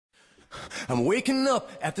I'm waking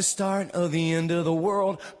up at the start of the end of the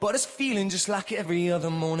world, but it's feeling just like every other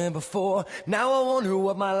morning before. Now I wonder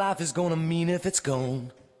what my life is gonna mean if it's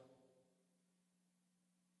gone.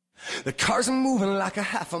 The cars are moving like a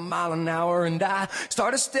half a mile an hour, and I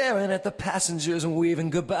started staring at the passengers and waving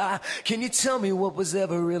goodbye. Can you tell me what was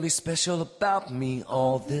ever really special about me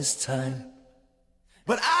all this time?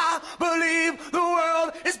 But I believe the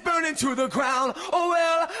world is burning to the ground. Oh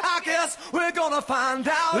well, I guess we're gonna find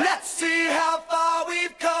out. Let's see how far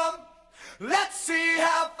we've come. Let's see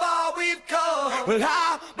how far we've come. Well,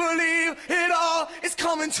 I believe it all is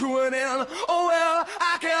coming to an end. Oh well,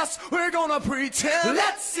 I guess we're gonna pretend.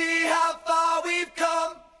 Let's see how far we've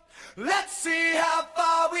come. Let's see how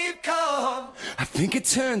far we've come. I think it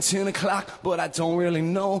turned 10 o'clock, but I don't really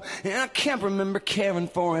know. And I can't remember caring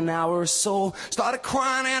for an hour or so. Started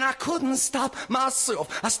crying and I couldn't stop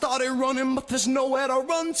myself. I started running, but there's nowhere to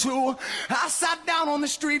run to. I sat down on the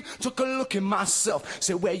street, took a look at myself.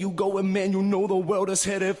 Said, where you going, man? You know the world is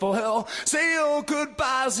headed for hell. Say your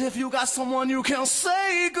goodbyes if you got someone you can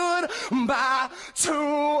say goodbye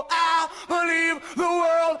to. I believe the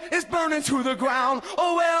world is burning to the ground.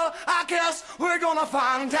 Oh well, I guess we're gonna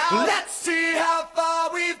find out. Let's see how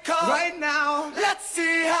far we've come. Right now, let's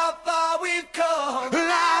see how far we've come.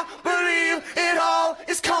 I believe it all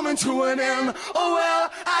is coming to an end. Oh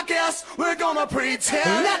well, I guess we're gonna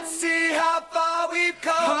pretend. Let's see how far we've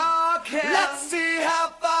come. Okay. Let's see how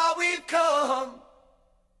far we've come.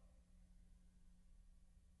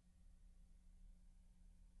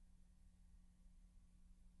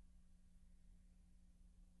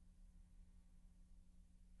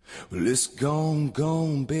 Well, it's gone,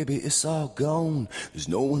 gone, baby, it's all gone. There's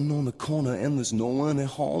no one on the corner and there's no one at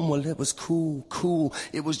home. Well, it was cool, cool,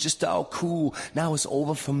 it was just all cool. Now it's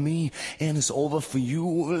over for me and it's over for you.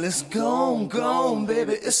 Well, it's gone, gone,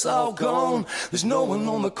 baby, it's all gone. There's no one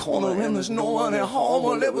on the corner and there's no one at home.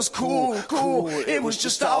 Well, it was cool, cool, it was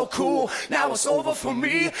just all cool. Now it's over for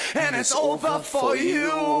me and it's over for you.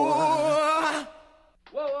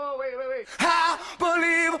 Whoa, whoa, wait, wait, wait. I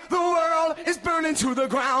believe the world is burning to the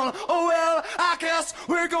ground. Oh well, I guess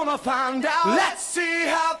we're gonna find out. Let's see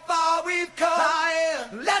how far we've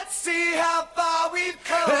come. Let's see how far we've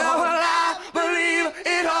come. Well, I believe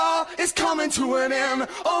it all is coming to an end.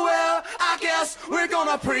 Oh well, I guess we're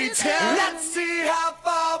gonna pretend. Let's see how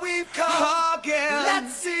far we've come. Again.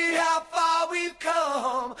 Let's see how far we've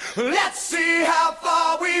come. Let's see how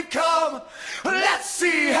far we've come. Let's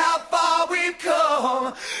see how far we've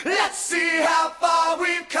come. Let's see how far